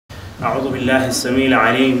أعوذ بالله السميع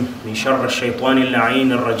العليم من شر الشيطان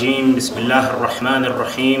اللعين الرجيم. بسم الله الرحمن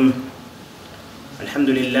الرحيم. الحمد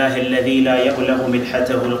لله الذي لا يبلغ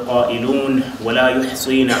مدحته القائلون ولا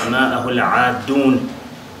يحصي نعماءه العادون،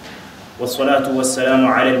 والصلاة والسلام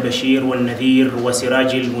على البشير والنذير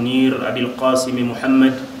وسراج المنير أبي القاسم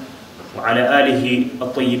محمد وعلى آله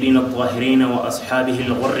الطيبين الطاهرين وأصحابه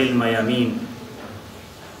الغر الميامين.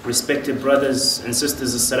 Respected brothers and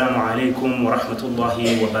sisters, Assalamu alaikum wa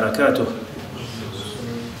rahmatullahi wa barakatuh.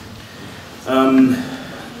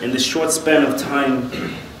 In this short span of time,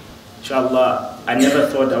 inshallah, I never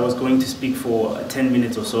thought I was going to speak for 10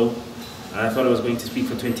 minutes or so. I thought I was going to speak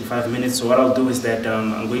for 25 minutes. So what I'll do is that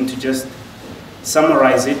I'm going to just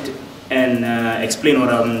summarize it and explain what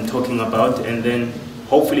I'm talking about. And then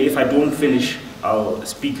hopefully if I don't finish, I'll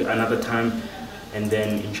speak another time. And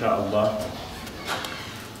then inshallah,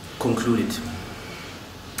 conclude it.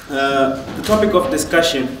 The topic of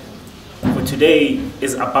discussion for today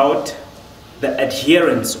is about the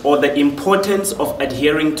adherence or the importance of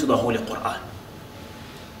adhering to the Holy Quran.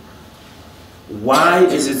 Why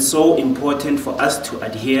is it so important for us to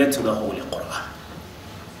adhere to the Holy Quran?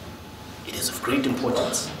 It is of great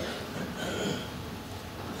importance.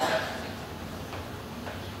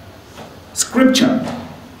 Scripture,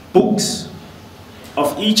 books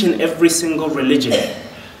of each and every single religion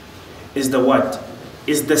is the what?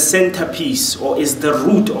 Is the centerpiece or is the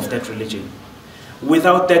root of that religion.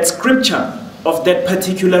 Without that scripture of that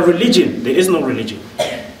particular religion, there is no religion.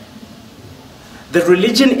 The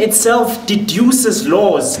religion itself deduces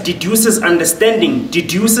laws, deduces understanding,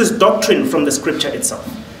 deduces doctrine from the scripture itself.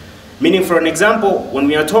 Meaning, for an example, when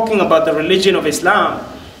we are talking about the religion of Islam,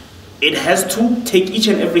 it has to take each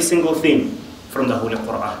and every single thing from the Holy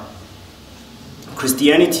Quran.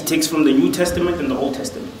 Christianity takes from the New Testament and the Old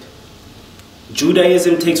Testament.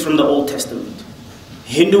 Judaism takes from the Old Testament.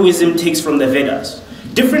 Hinduism takes from the Vedas.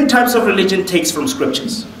 Different types of religion takes from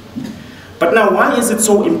scriptures. But now, why is it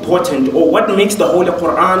so important, or what makes the Holy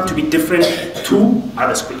Quran to be different to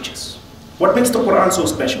other scriptures? What makes the Quran so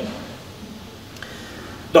special?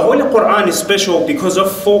 The Holy Quran is special because of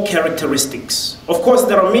 4 characteristics. Of course,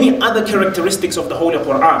 there are many other characteristics of the Holy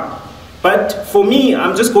Quran, but for me,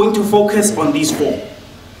 I'm just going to focus on these 4.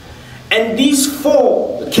 And these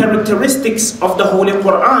 4 characteristics of the Holy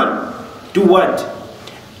Quran do what?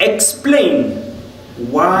 Explain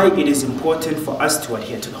why it is important for us to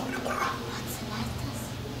adhere to the Holy Quran.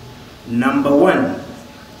 Number one,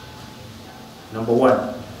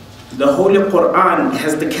 the Holy Quran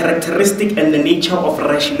has the characteristic and the nature of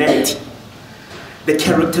rationality, the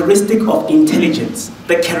characteristic of intelligence,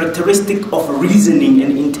 the characteristic of reasoning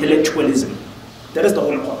and intellectualism. That is the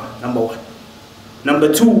Holy Quran, number 1.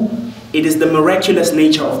 Number 2, it is the miraculous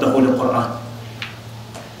nature of the Holy Quran.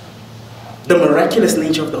 The miraculous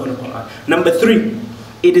nature of the Holy Quran. Number 3,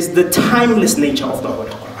 it is the timeless nature of the Holy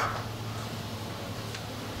Quran.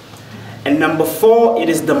 And number 4, it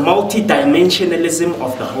is the multidimensionalism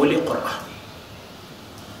of the Holy Quran.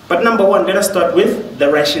 But number 1, let us start with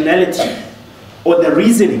the rationality or the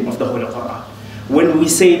reasoning of the Holy Quran. When we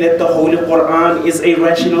say that the Holy Quran is a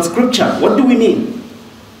rational scripture, what do we mean?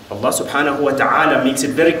 Allah subhanahu wa ta'ala makes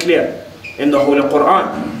it very clear in the Holy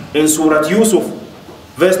Quran. In Surah Yusuf,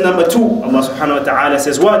 verse number 2, Allah subhanahu wa ta'ala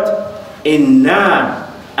says what?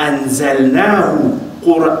 Inna anzalnahu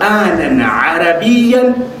Qur'anan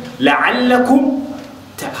Arabiyan la'allakum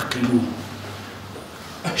ta'aqilun.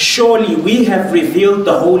 Surely we have revealed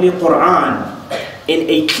the Holy Quran in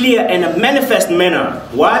a clear and a manifest manner.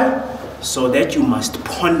 Why? So that you must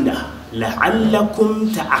ponder.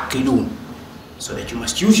 لَعَلَّكُمْ تَعَقِلُونَ. So that you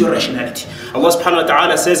must use your rationality. Allah subhanahu wa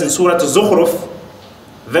ta'ala says in Surah Al-Zukhruf,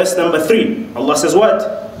 verse number 3, Allah says what?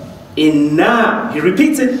 Inna, He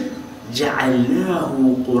repeats it,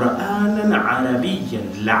 جَعَلْنَاهُ قُرْآنًا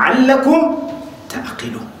عَرَبِيًّا لَعَلَّكُمْ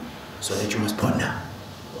تَعْقِلُونَ. So that you must ponder.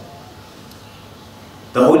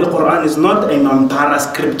 The Holy Quran is not a Mampara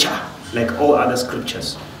scripture like all other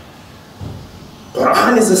scriptures.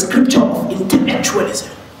 Quran is a scripture of intellectualism.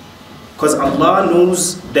 Because Allah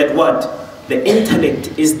knows that what? The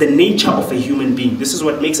intellect is the nature of a human being. This is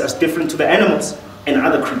what makes us different to the animals and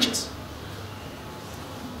other creatures.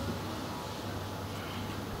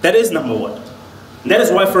 That is number 1. That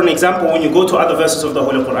is why, for an example, when you go to other verses of the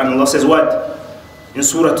Holy Quran, Allah says what? In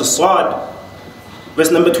Surah As-Sad,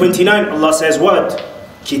 verse number 29, Allah says what?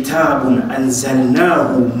 Kitabun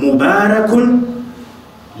anzalnahu mubarakun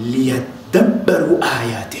liyadabbaru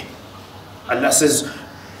ayatih. Allah says,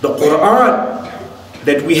 the Quran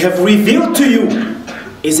that we have revealed to you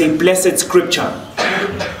is a blessed scripture.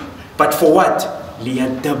 But for what?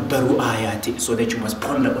 لِيَدَّبَّرُوا آيَاتِ, so that you must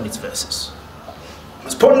ponder on its verses.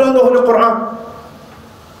 Must ponder on the Holy Quran.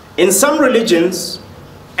 In some religions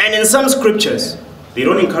and in some scriptures, they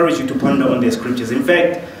don't encourage you to ponder on their scriptures. In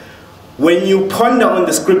fact, when you ponder on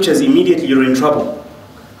the scriptures, immediately you're in trouble.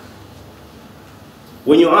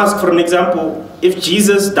 When you ask, for an example, if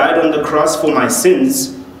Jesus died on the cross for my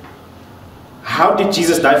sins, how did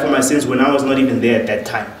Jesus die for my sins when I was not even there at that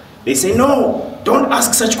time? They say, no, don't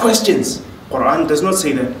ask such questions. Quran does not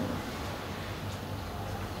say that.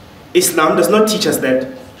 Islam does not teach us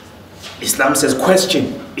that. Islam says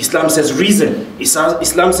question. Islam says reason.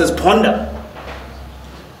 Islam says ponder.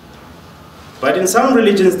 But in some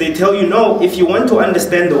religions, they tell you, no, if you want to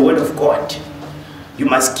understand the word of God, you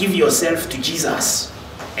must give yourself to Jesus,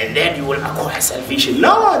 and then you will acquire salvation.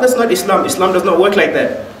 No, that's not Islam. Islam does not work like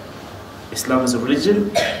that. Islam is a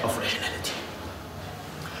religion of rationality.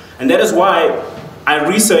 And that is why I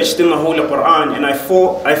researched in the Holy Quran, and I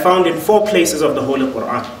found in 4 places of the Holy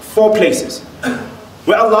Quran, 4 places,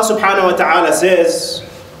 where Allah subhanahu wa ta'ala says,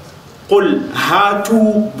 قُلْ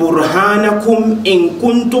هَاتُوا بُرْهَانَكُمْ إِن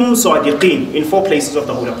كُنْتُمْ صَادِقِينَ, in 4 places of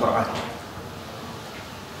the Holy Quran.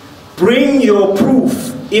 Bring your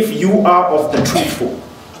proof if you are of the truthful.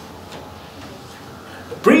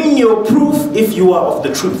 Bring your proof if you are of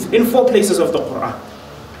the truth. In 4 places of the Quran.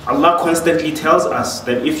 Allah constantly tells us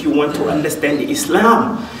that if you want to understand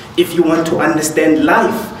Islam, if you want to understand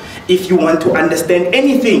life, if you want to understand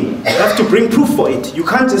anything, you have to bring proof for it. You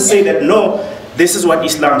can't just say that, no, this is what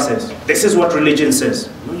Islam says, this is what religion says.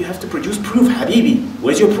 No, you have to produce proof, Habibi.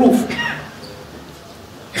 Where's your proof?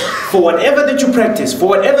 For whatever that you practice, for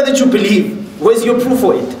whatever that you believe, where's your proof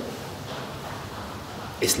for it?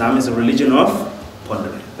 Islam is a religion of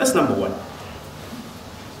pondering. That's number 1.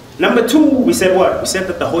 Number 2, we said what? We said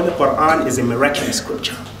that the Holy Quran is a miraculous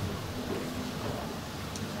scripture.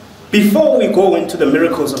 Before we go into the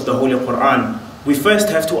miracles of the Holy Quran, we first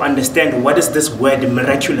have to understand what is this word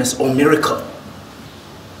miraculous or miracle.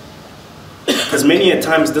 Because many a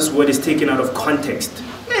times this word is taken out of context.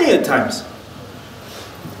 Many a times.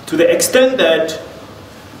 To the extent that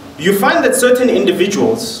you find that certain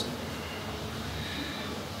individuals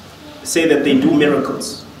say that they do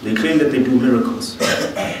miracles. They claim that they do miracles.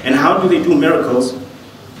 And how do they do miracles?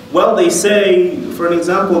 Well, they say, for an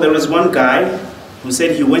example, there is one guy who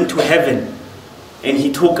said he went to heaven and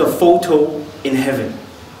he took a photo in heaven,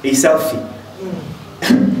 a selfie.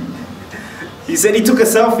 He said he took a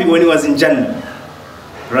selfie when he was in Jannah,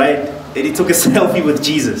 right? And he took a selfie with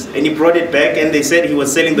Jesus and he brought it back, and they said he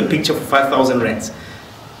was selling the picture for 5,000 rands.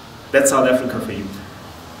 That's South Africa for you.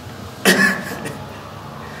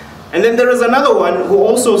 And then there is another one who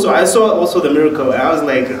also, so I saw also the miracle, and I was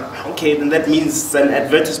like, okay, then that means it's an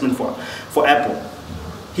advertisement for Apple.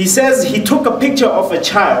 He says he took a picture of a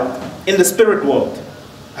child in the spirit world.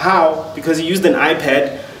 How? Because he used an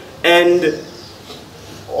iPad, and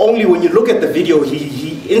only when you look at the video,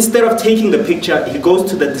 he instead of taking the picture, he goes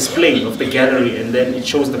to the display of the gallery, and then it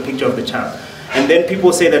shows the picture of the child. And then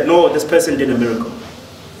people say that, no, this person did a miracle.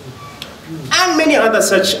 And many other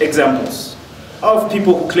such examples of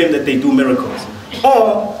people who claim that they do miracles.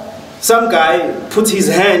 Or some guy puts his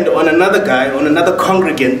hand on another guy, on another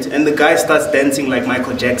congregant, and the guy starts dancing like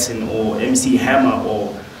Michael Jackson or MC Hammer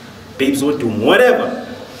or Babes Wooddoom, whatever.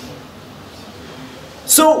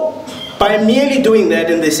 So, by merely doing that,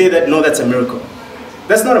 and they say that, no, that's a miracle.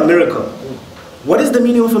 That's not a miracle. What is the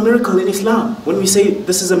meaning of a miracle in Islam? When we say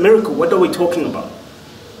this is a miracle, what are we talking about?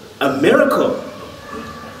 A miracle.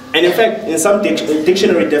 And in fact, in some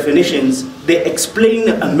dictionary definitions, they explain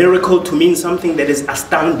a miracle to mean something that is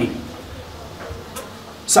astounding.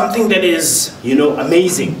 Something that is,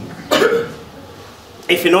 amazing.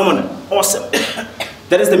 A phenomenon. Awesome.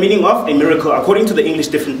 That is the meaning of a miracle, according to the English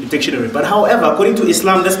dictionary. But however, according to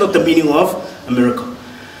Islam, that's not the meaning of a miracle.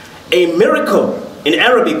 A miracle, in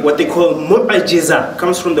Arabic, what they call mu'ajiza,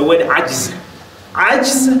 comes from the word ajiz.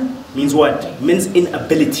 Ajiz means what? Means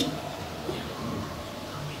inability.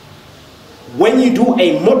 When you do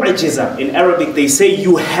a mu'ajiza, in Arabic, they say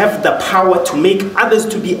you have the power to make others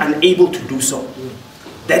to be unable to do so.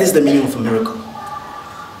 That is the meaning of a miracle.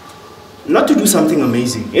 Not to do something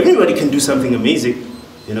amazing. Everybody can do something amazing,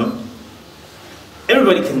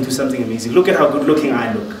 Everybody can do something amazing. Look at how good looking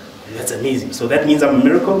I look. That's amazing. So that means I'm a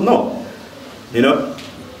miracle? No.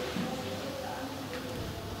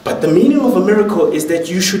 But the meaning of a miracle is that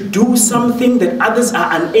you should do something that others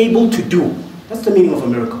are unable to do. That's the meaning of a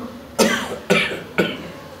miracle.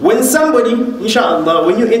 When somebody, inshallah,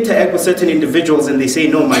 when you interact with certain individuals and they say,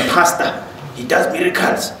 no, my pastor, he does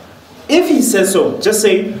miracles. If he says so, just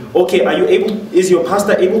say, okay, is your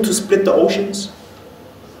pastor able to split the oceans?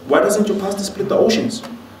 Why doesn't your pastor split the oceans?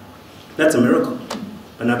 That's a miracle.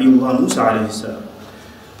 Nabiullah Musa alayhi salam.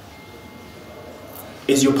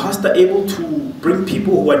 Is your pastor able to bring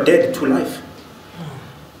people who are dead to life?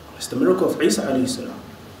 It's the miracle of Isa alayhi salam.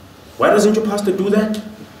 Why doesn't your pastor do that?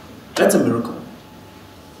 That's a miracle.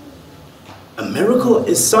 A miracle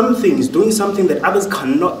is doing something that others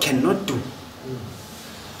cannot do.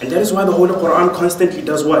 And that is why the Holy Quran constantly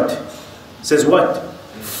does what? Says what?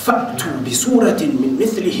 فَأْتُوا بِسُورَةٍ مِّن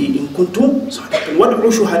مِثْلِهِ إِن كُنْتُمْ صَادِقِينَ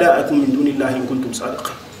وَادْعُوا شُهَدَاءَكُم مِّن دُونِ اللَّهِ إِن كُنْتُمْ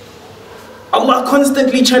صَادِقِينَ. Allah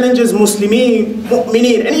constantly challenges Muslimin,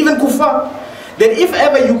 Mu'minin, and even Kuffar, that if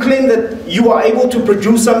ever you claim that you are able to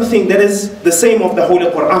produce something that is the same of the Holy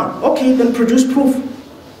Quran, okay, then produce proof.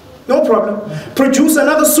 No problem. Produce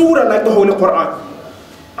another surah like the Holy Quran.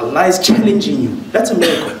 Allah is challenging you. That's a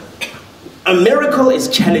miracle. A miracle is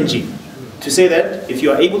challenging. To say that if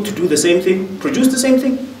you are able to do the same thing, produce the same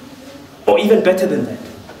thing, or even better than that.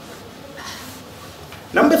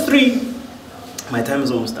 Number 3, my time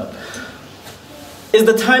is almost up, is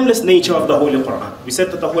the timeless nature of the Holy Quran. We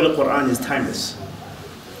said that the Holy Quran is timeless.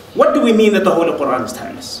 What do we mean that the Holy Quran is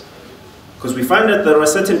timeless? Because we find that there are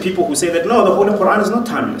certain people who say that no, the Holy Quran is not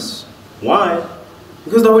timeless. Why?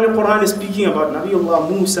 Because the Holy Quran is speaking about Nabiullah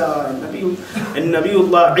Musa and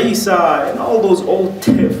Nabiullah Isa and all those old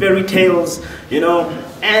fairy tales,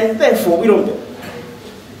 and therefore we don't.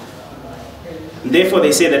 Therefore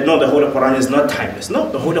they say that no, the Holy Quran is not timeless. No,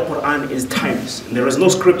 the Holy Quran is timeless. And there is no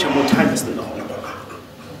scripture more timeless than the Holy Quran.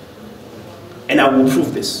 And I will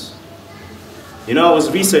prove this. I was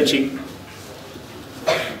researching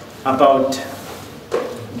about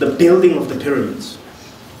the building of the pyramids.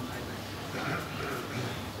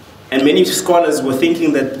 And many scholars were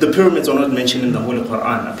thinking that the pyramids are not mentioned in the Holy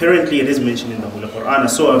Quran. Apparently it is mentioned in the Holy Quran. I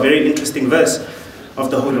saw a very interesting verse of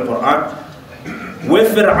the Holy Quran where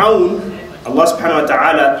Fir'aun, Allah subhanahu wa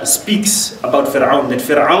ta'ala speaks about Fir'aun, that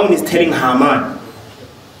Fir'aun is telling Haman.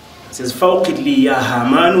 It says, فَوْقِدْ لِي يَا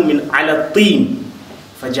هَامَانُ مِنْ عَلَى الطِّينِ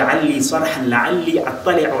فَجَعَلْ لِي صَرْحًا لَعَلِّي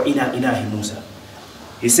أَطَّلِعُ إِلَىٰ إِلَهِ مُوسَى.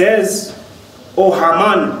 He says, "O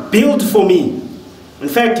Haman, build for me." In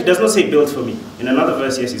fact, he does not say build for me. In another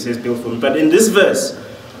verse, yes, he says build for me. But in this verse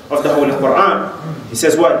of the Holy Quran, he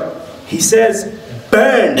says what? He says,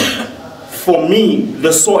 burn for me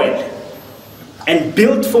the soil and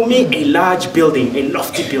build for me a large building, a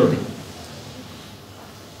lofty building.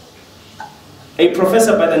 A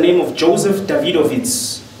professor by the name of Joseph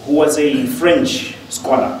Davidovitz, who was a French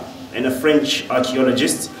scholar and a French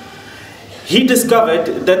archaeologist, he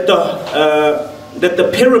discovered that the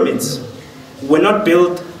pyramids were not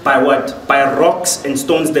built by what? By rocks and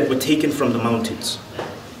stones that were taken from the mountains.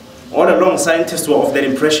 All along, scientists were of that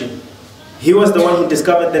impression. He was the one who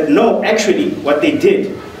discovered that no, actually, what they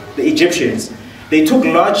did, the Egyptians, they took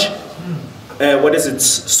large,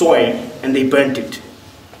 soil, and they burnt it.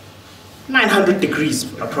 900 degrees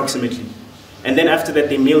approximately. And then after that,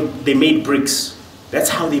 they made bricks. That's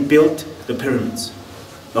how they built the pyramids.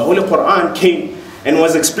 The Holy Quran came and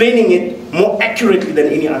was explaining it more accurately than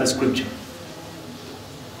any other scripture.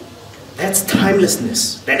 That's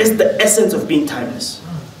timelessness. That is the essence of being timeless.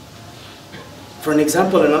 For an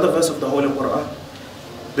example, another verse of the Holy Quran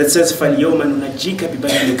that says, فَالْيَوْمَ نُنَجِّيكَ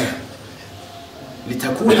بِبَدَنِكَ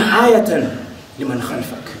لِتَكُونَ آيَةً لِمَنْ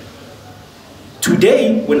خَلْفَكَ.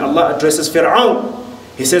 Today, when Allah addresses Fir'aun,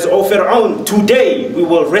 He says, "O Fir'aun, today we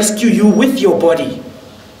will rescue you with your body."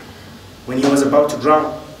 When he was about to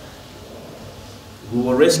drown, we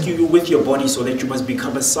will rescue you with your body so that you must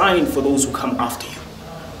become a sign for those who come after you.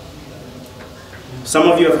 Some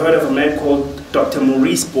of you have heard of a man called Dr.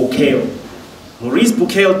 Maurice Bucaille. Maurice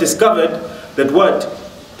Bucaille discovered that what?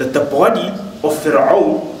 That the body of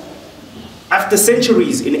Fir'aun, after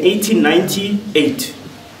centuries, in 1898,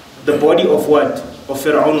 the body of what? Of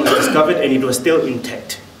Fir'aun was discovered and it was still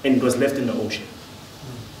intact and it was left in the ocean.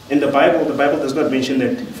 In the Bible does not mention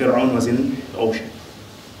that Fir'aun was in the ocean.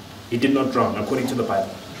 He did not drown, according to the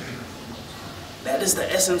Bible. That is the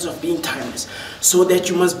essence of being timeless. So that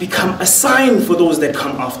you must become a sign for those that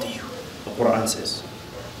come after you. The Quran says.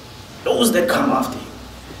 Those that come after you.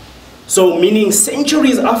 So meaning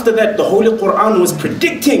centuries after that, the Holy Quran was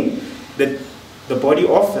predicting that the body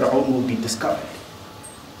of Fir'aun will be discovered.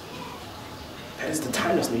 That is the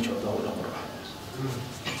timeless nature of the Holy Quran.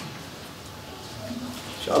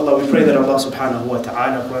 Inshallah, we pray that Allah subhanahu wa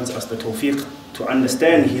ta'ala grants us the tawfiq to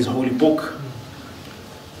understand His holy book.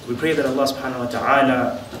 We pray that Allah subhanahu wa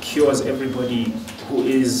ta'ala cures everybody who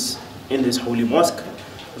is in this holy mosque.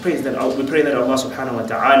 We pray that Allah subhanahu wa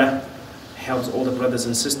ta'ala helps all the brothers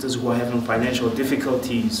and sisters who are having financial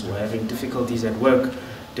difficulties, who are having difficulties at work,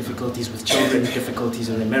 difficulties with children, difficulties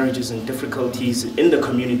in their marriages, and difficulties in the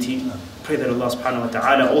community. Pray that Allah subhanahu wa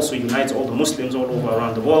ta'ala also unites all the Muslims all over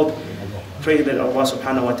around the world. Pray that Allah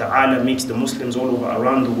subhanahu wa ta'ala makes the Muslims all over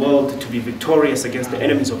around the world to be victorious against the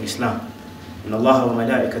enemies of Islam. إن الله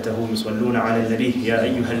وملائكته يصلون على النبي يا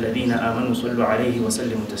أيها الذين آمنوا صلوا عليه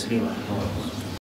وسلموا تسليما.